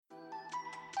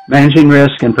Managing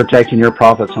risk and protecting your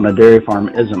profits on a dairy farm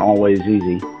isn't always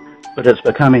easy, but it's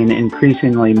becoming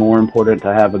increasingly more important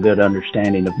to have a good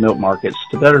understanding of milk markets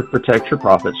to better protect your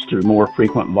profits through more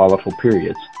frequent volatile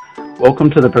periods.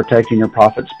 Welcome to the Protecting Your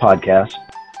Profits podcast,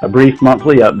 a brief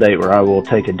monthly update where I will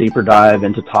take a deeper dive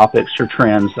into topics or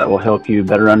trends that will help you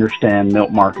better understand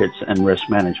milk markets and risk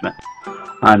management.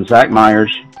 I'm Zach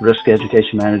Myers, Risk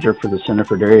Education Manager for the Center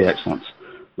for Dairy Excellence.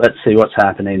 Let's see what's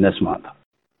happening this month.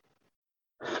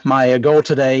 My goal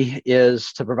today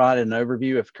is to provide an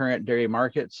overview of current dairy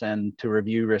markets and to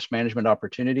review risk management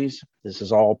opportunities. This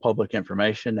is all public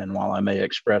information, and while I may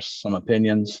express some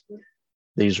opinions,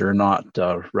 these are not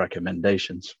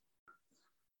recommendations.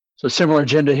 So similar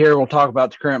agenda here, we'll talk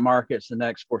about the current markets, the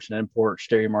exports and imports,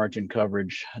 dairy margin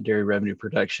coverage, dairy revenue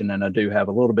protection, and I do have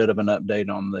a little bit of an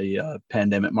update on the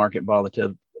pandemic market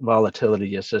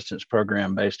volatility assistance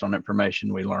program based on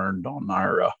information we learned on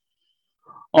our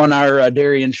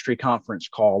dairy industry conference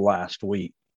call last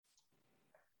week.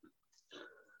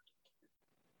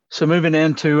 So moving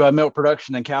into milk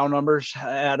production and cow numbers,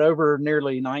 at over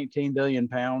nearly 19 billion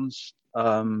pounds,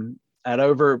 nearly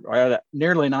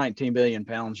 19 billion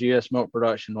pounds, U.S. milk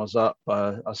production was up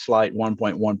a slight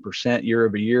 1.1% year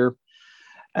over year.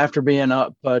 After being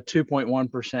up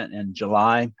 2.1% in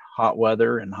July, hot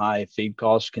weather and high feed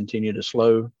costs continue to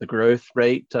slow the growth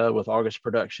rate, with August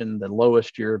production the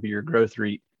lowest year-over-year growth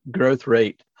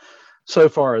rate so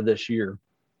far this year.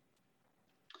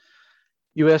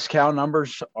 U.S. cow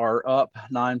numbers are up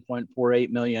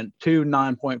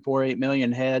 9.48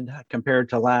 million head compared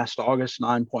to last August,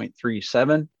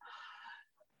 9.37.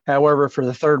 However, for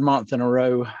the third month in a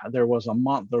row, there was a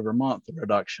month-over-month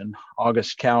reduction.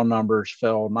 August cow numbers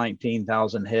fell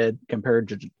 19,000 head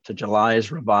compared to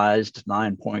July's revised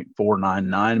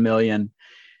 9.499 million,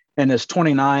 and is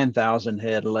 29,000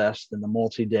 head less than the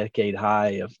multi-decade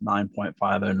high of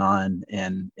 9.509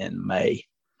 in May.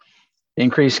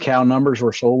 Increased cow numbers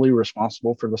were solely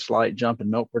responsible for the slight jump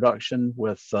in milk production,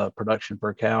 with production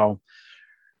per cow,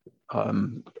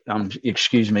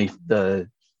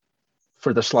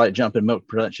 for the slight jump in milk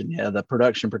production, the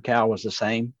production per cow was the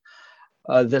same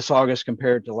this August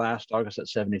compared to last August at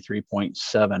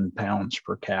 73.7 pounds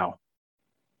per cow.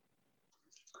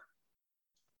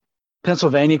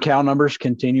 Pennsylvania cow numbers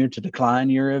continue to decline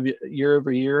year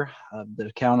over year.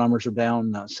 The cow numbers are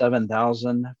down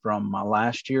 7,000 from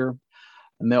last year.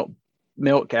 Milk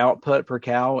output per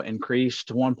cow increased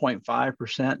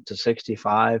 1.5% to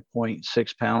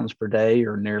 65.6 pounds per day,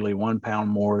 or nearly 1 pound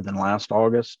more than last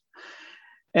August,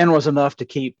 and was enough to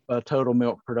keep total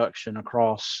milk production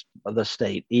across the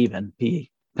state even.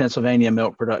 Pennsylvania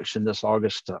milk production this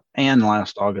August and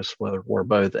last August were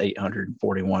both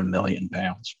 841 million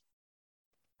pounds.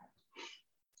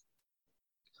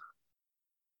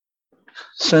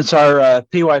 Since our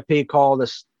PYP call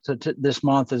this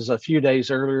month is a few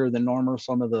days earlier than normal,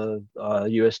 some of the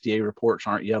USDA reports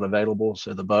aren't yet available,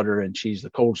 so the butter and cheese, the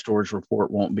cold storage report,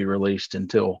 won't be released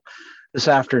until this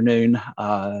afternoon.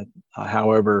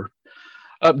 However,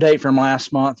 update from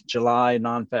last month, July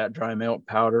non-fat dry milk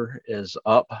powder is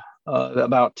up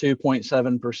about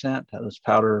 2.7%. Those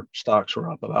powder stocks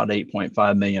were up about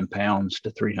 8.5 million pounds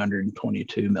to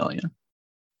 322 million.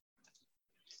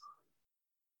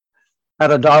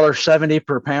 At $1.70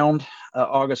 per pound,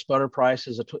 August butter price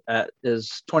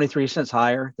is 23 cents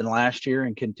higher than last year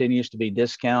and continues to be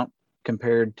discount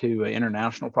compared to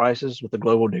international prices, with the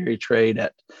global dairy trade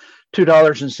at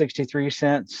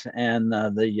 $2.63 and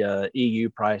the EU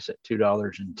price at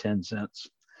 $2.10.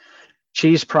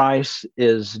 Cheese price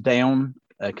is down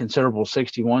a considerable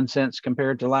 61 cents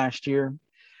compared to last year,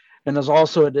 and there's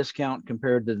also a discount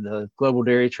compared to the global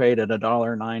dairy trade at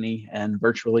 $1.90 and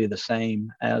virtually the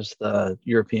same as the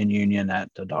European Union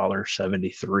at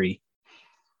 $1.73.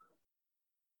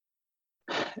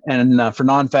 And for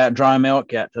non-fat dry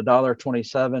milk at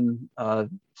 $1.27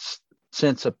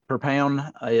 cents per pound,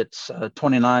 it's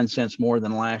 29 cents more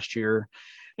than last year,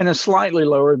 and is slightly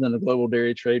lower than the global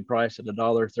dairy trade price at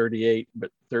 $1.38, but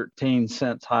 13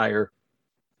 cents higher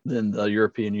than the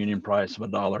European Union price of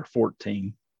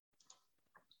 $1.14.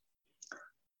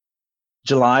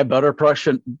 July butter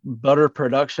production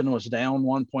was down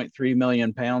 1.3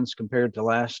 million pounds compared to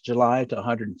last July to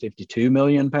 152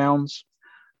 million pounds.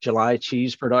 July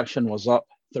cheese production was up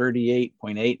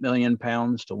 38.8 million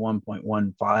pounds to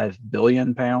 1.15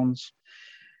 billion pounds.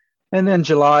 And then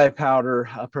July powder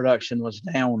production was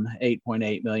down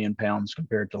 8.8 million pounds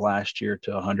compared to last year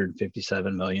to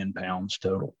 157 million pounds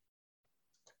total.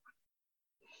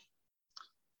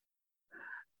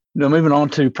 Now, moving on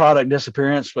to product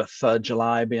disappearance, with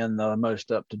July being the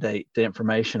most up-to-date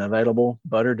information available.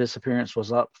 Butter disappearance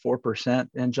was up 4%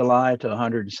 in July to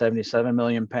 177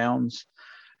 million pounds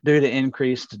due to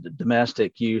increased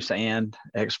domestic use and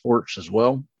exports as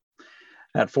well.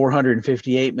 At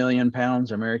 458 million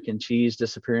pounds, American cheese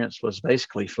disappearance was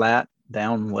basically flat,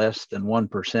 down less than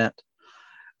 1%,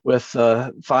 with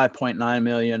 5.9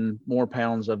 million more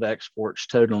pounds of exports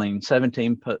totaling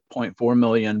 17.4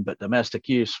 million, but domestic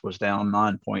use was down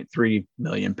 9.3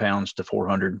 million pounds to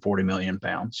 440 million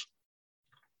pounds.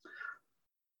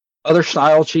 Other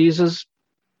style cheeses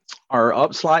are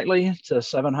up slightly to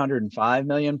 705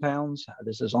 million pounds.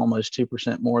 This is almost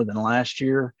 2% more than last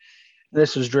year.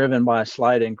 This is driven by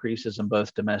slight increases in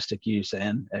both domestic use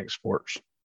and exports.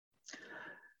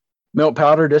 Milk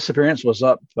powder disappearance was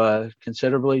up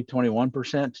considerably,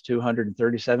 21% to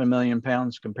 237 million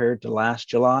pounds compared to last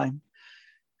July.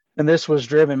 And this was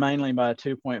driven mainly by a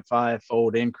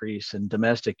 2.5-fold increase in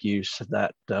domestic use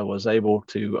that was able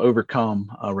to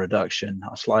overcome a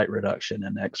slight reduction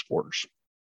in exports.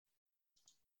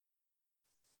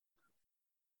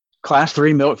 Class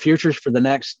 3 milk futures for the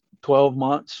next 12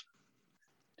 months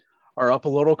are up a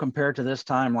little compared to this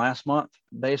time last month.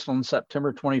 Based on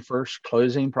September 21st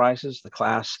closing prices, the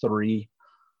Class 3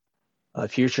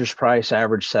 futures price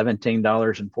averaged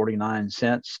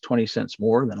 $17.49, 20 cents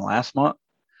more than last month.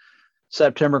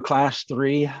 September Class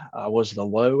 3 was the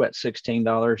low at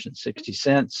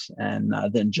 $16.60, and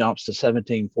then jumps to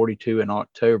 $17.42 in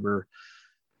October,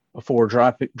 before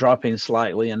dropping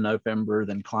slightly in November,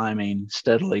 then climbing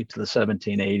steadily to the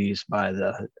 1780s by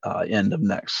the end of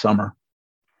next summer.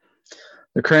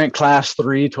 The current Class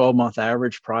 3 12-month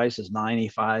average price is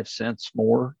 95 cents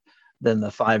more than the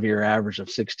 5-year average of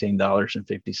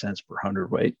 $16.50 per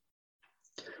hundredweight.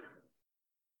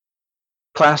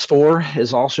 Class 4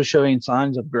 is also showing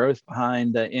signs of growth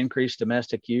behind increased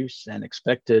domestic use and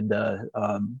expected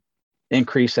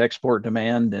increased export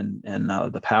demand and a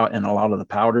lot of the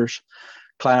powders.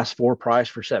 Class 4 price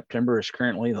for September is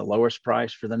currently the lowest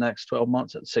price for the next 12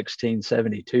 months at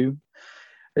 $16.72.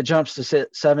 It jumps to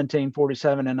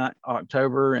 $17.47 in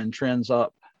October and trends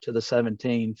up to the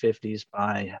 1750s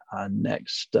by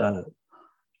the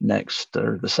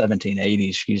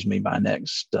 1780s, by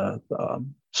next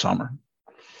summer.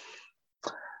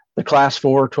 The Class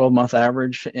 4 12-month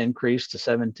average increased to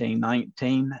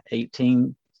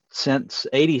 $17.19,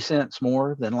 80 cents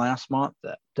more than last month,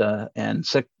 and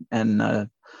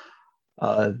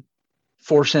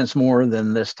 4 cents more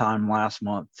than this time last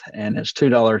month, and it's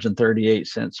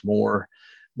 $2.38 more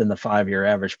than the 5-year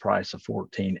average price of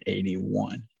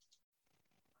 $14.81.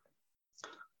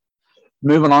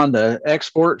 Moving on to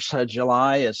exports,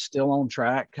 July is still on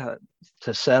track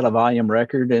to set a volume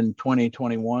record in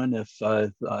 2021 if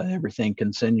everything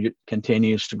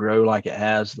continues to grow like it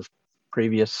has the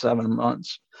previous 7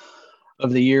 months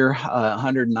of the year. Over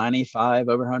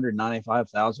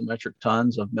 195,000 metric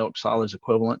tons of milk solids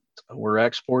equivalent were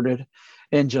exported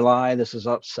in July. This is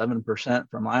up 7%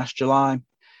 from last July,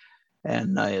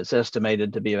 and it's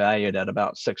estimated to be valued at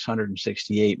about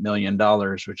 $668 million,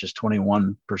 which is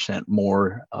 21%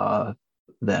 more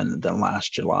than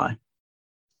last July.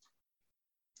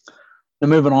 Now,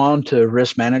 moving on to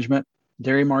risk management.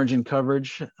 Dairy margin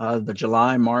coverage. The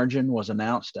July margin was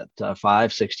announced at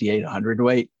 $5.68 a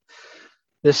hundredweight.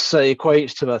 This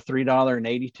equates to a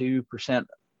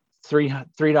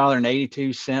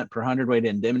 $3.82 per hundredweight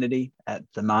indemnity at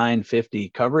the 950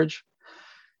 coverage,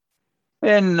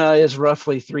 and is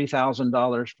roughly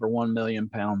 $3,000 per 1 million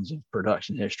pounds of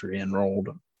production history enrolled.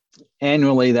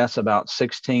 Annually, that's about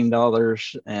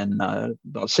 $16 and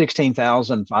about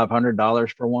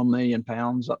 $16,500 per 1 million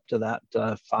pounds, up to that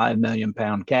 5 million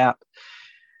pound cap.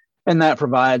 And that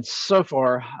provides, so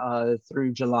far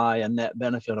through July, a net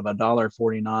benefit of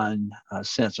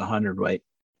 $1.49 a hundredweight.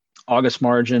 August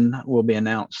margin will be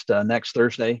announced next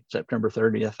Thursday, September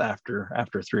 30th,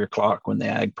 after 3 o'clock, when the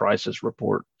ag prices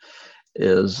report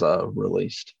is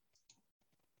released.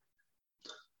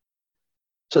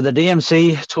 So the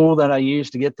DMC tool that I use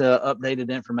to get the updated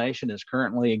information is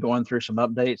currently going through some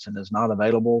updates and is not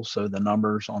available. So the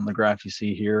numbers on the graph you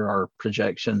see here are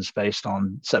projections based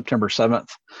on September 7th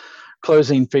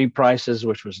closing feed prices,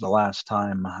 which was the last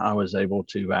time I was able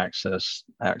to access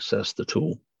the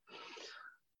tool.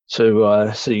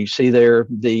 So you see there,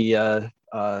 the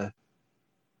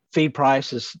feed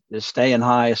price is staying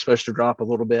high. It's supposed to drop a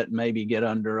little bit, maybe get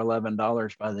under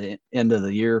 $11 by the end of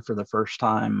the year for the first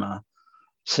time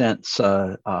since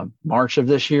March of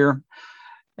this year.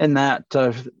 And that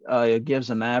gives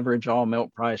an average all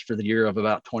milk price for the year of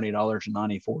about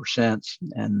 $20.94.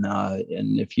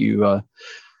 And if you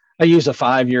I use a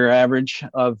 5-year average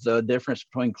of the difference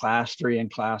between class 3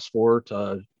 and class 4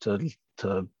 to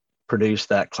produce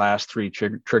that class 3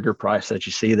 trigger price that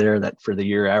you see there. That for the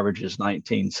year average is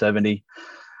 1970.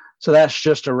 So that's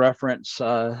just a reference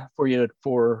for you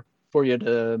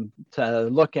to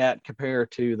look at, compare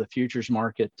to the futures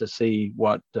market to see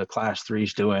what class 3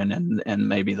 is doing, and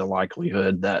maybe the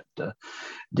likelihood that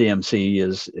DMC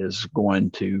is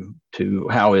going to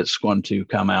how it's going to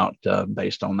come out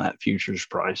based on that futures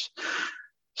price.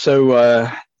 So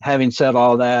having said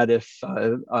all that, if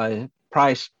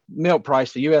milk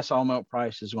price, the U.S. all milk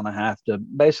price is going to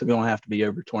be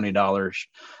over $20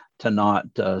 to not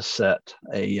set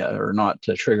or not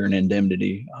to trigger an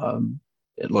indemnity.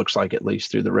 It looks like at least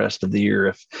through the rest of the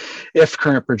year, if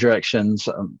current projections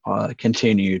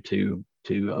continue to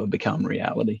become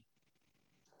reality.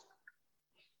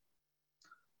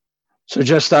 So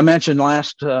just I mentioned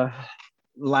last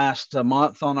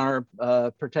month on our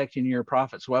Protecting Your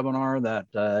Profits webinar that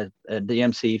a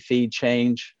DMC feed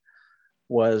change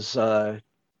was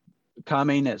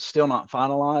coming. It's still not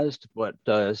finalized, but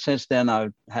since then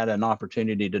I've had an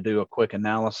opportunity to do a quick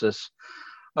analysis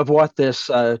of what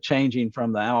this changing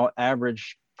from the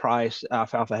average price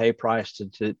alfalfa hay price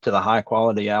to the high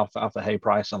quality alfalfa hay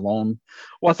price alone,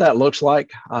 what that looks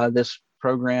like. This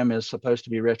program is supposed to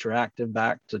be retroactive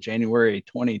back to January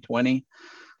 2020.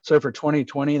 So for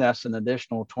 2020, that's an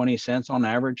additional 20 cents on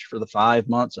average for the 5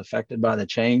 months affected by the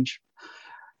change.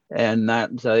 And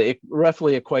that it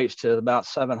roughly equates to about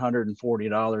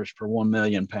 $740 per 1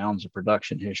 million pounds of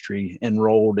production history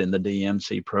enrolled in the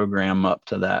DMC program up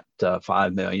to that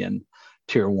 5 million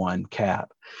tier 1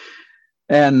 cap.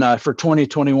 And for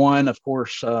 2021, of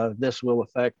course, this will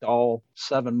affect all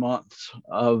 7 months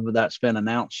of that's been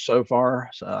announced so far.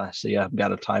 So I see I've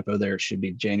got a typo there. It should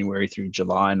be January through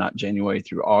July, not January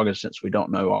through August, since we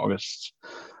don't know August's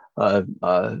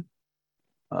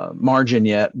margin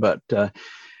yet. But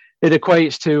it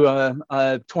equates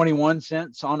to 21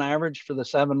 cents on average for the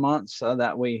 7 months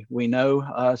that we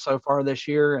know so far this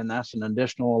year, and that's an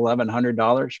additional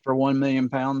 $1,100 per 1 million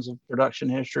pounds of production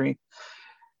history.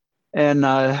 And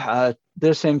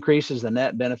this increases the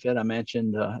net benefit I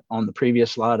mentioned on the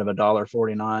previous slide of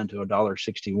 $1.49 to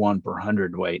 $1.61 per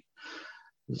hundredweight.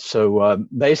 So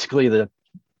basically,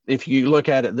 if you look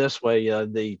at it this way,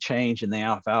 the change in the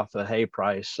alfalfa hay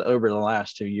price over the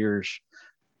last 2 years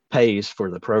pays for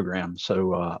the program.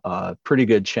 So pretty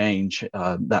good change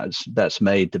that's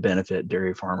made to benefit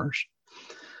dairy farmers.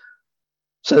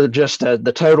 So just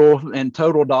the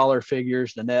total dollar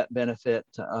figures, the net benefit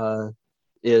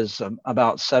is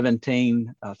about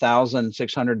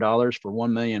 $17,600 for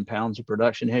 1 million pounds of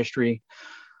production history.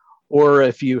 Or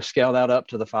if you scale that up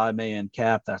to the 5 million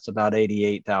cap, that's about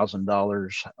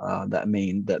 $88,000. That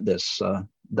means that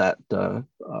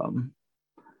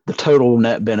the total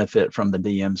net benefit from the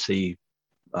DMC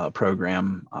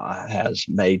program has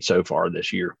made so far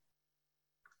this year.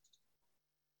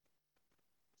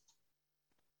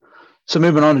 So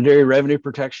moving on to dairy revenue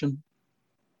protection.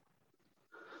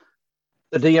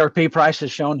 The DRP prices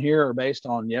shown here are based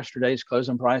on yesterday's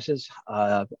closing prices.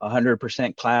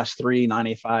 100% class 3,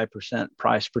 95%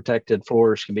 price protected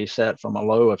floors can be set from a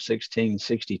low of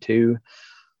 1662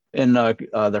 in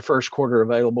the first quarter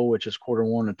available, which is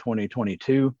Q1 of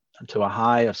 2022, to a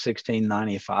high of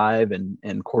 1695 in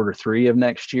Q3 of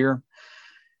next year.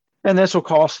 And this will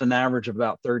cost an average of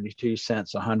about 32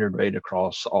 cents a hundredweight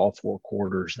across all 4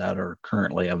 quarters that are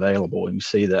currently available. And you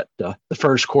see that the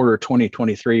first quarter of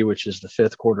 2023, which is the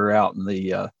 5th quarter out, and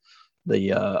the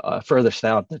furthest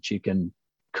out that you can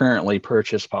currently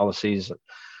purchase policies,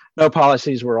 no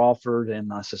policies were offered,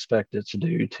 and I suspect it's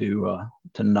due to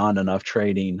not enough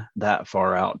trading that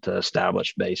far out to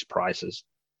establish base prices.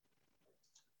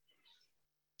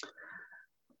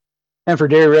 And for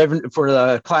dairy revenue, for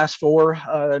the class 4,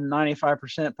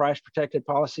 95% price protected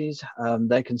policies,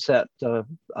 they can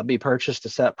be purchased to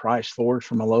set price floors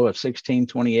from a low of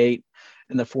 1628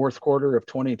 in the 4th quarter of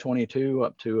 2022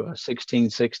 up to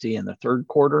 1660 in the 3rd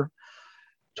quarter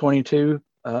 22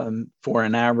 for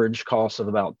an average cost of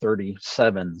about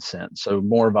 37 cents. So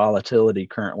more volatility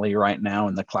currently right now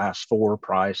in the class 4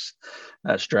 price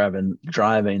that's driving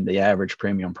the average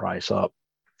premium price up.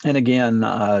 And again,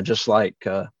 just like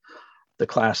the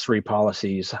class 3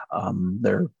 policies,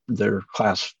 their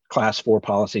class 4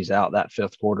 policies out that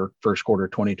first quarter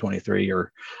 2023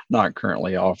 are not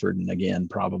currently offered, and again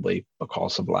probably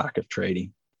because of lack of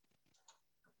trading.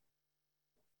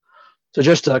 So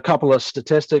just a couple of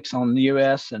statistics on the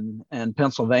U.S. and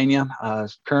Pennsylvania.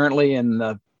 Currently in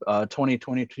the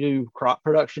 2022 crop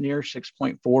production year,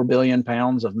 6.4 billion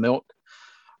pounds of milk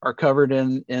are covered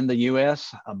in the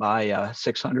U.S. By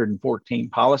 614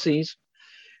 policies.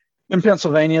 In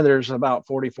Pennsylvania, there's about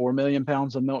 44 million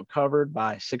pounds of milk covered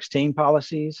by 16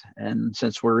 policies. And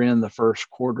since we're in the first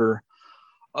quarter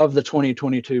of the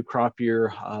 2022 crop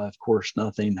year, of course,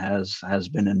 nothing has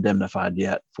been indemnified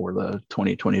yet for the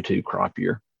 2022 crop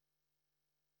year.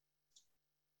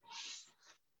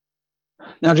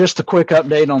 Now, just a quick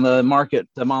update on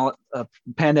the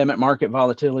pandemic market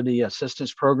volatility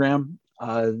assistance program.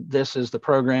 This is the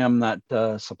program that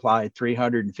supplied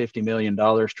 $350 million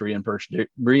to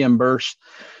reimburse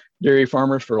dairy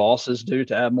farmers for losses due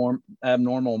to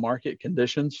abnormal market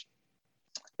conditions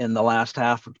in the last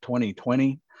half of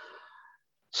 2020.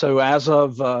 So as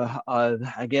of,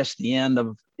 I guess, the end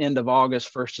of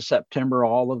August, 1st of September,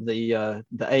 all of the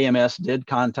AMS did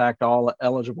contact all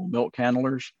eligible milk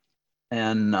handlers.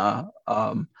 And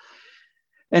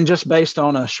just based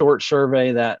on a short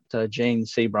survey that Jane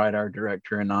Seabright, our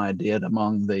director, and I did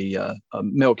among the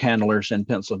milk handlers in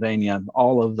Pennsylvania,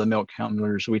 all of the milk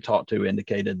handlers we talked to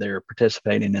indicated they're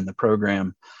participating in the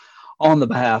program on the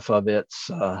behalf of its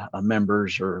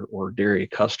members or dairy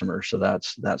customers. So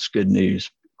that's good news.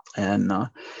 And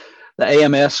the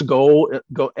AMS goal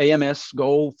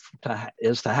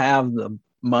is to have the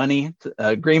money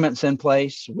agreements in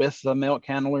place with the milk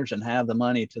handlers and have the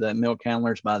money to the milk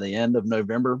handlers by the end of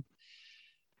November.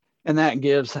 And that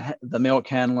gives the milk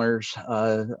handlers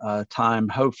time,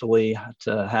 hopefully,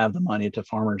 to have the money to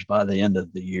farmers by the end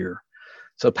of the year.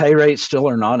 So pay rates still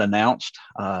are not announced,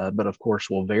 but of course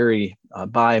will vary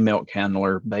by milk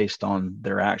handler based on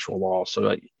their actual loss.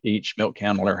 So each milk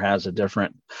handler has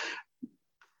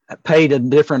paid a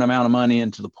different amount of money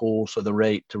into the pool, so the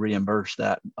rate to reimburse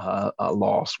that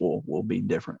loss will be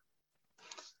different.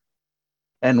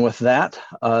 And with that,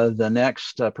 the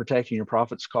next Protecting Your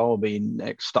Profits call will be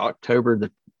next October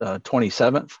the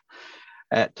 27th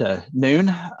at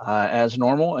noon as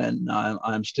normal. And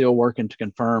I'm still working to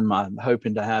confirm. I'm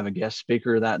hoping to have a guest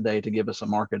speaker that day to give us a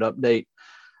market update.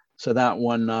 So that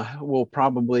one will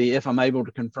probably, if I'm able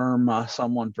to confirm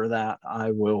someone for that,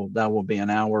 that will be an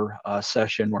hour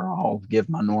session where I'll give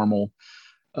my normal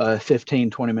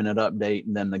 15-20-minute update,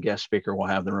 and then the guest speaker will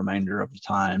have the remainder of the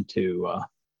time to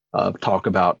talk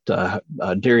about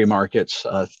dairy markets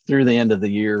through the end of the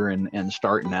year and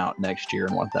starting out next year,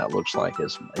 and what that looks like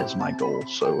is my goal.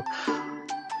 So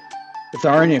if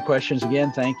there are any questions,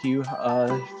 again, thank you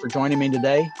for joining me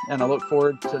today, and I look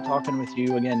forward to talking with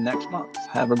you again next month.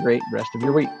 Have a great rest of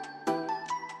your week.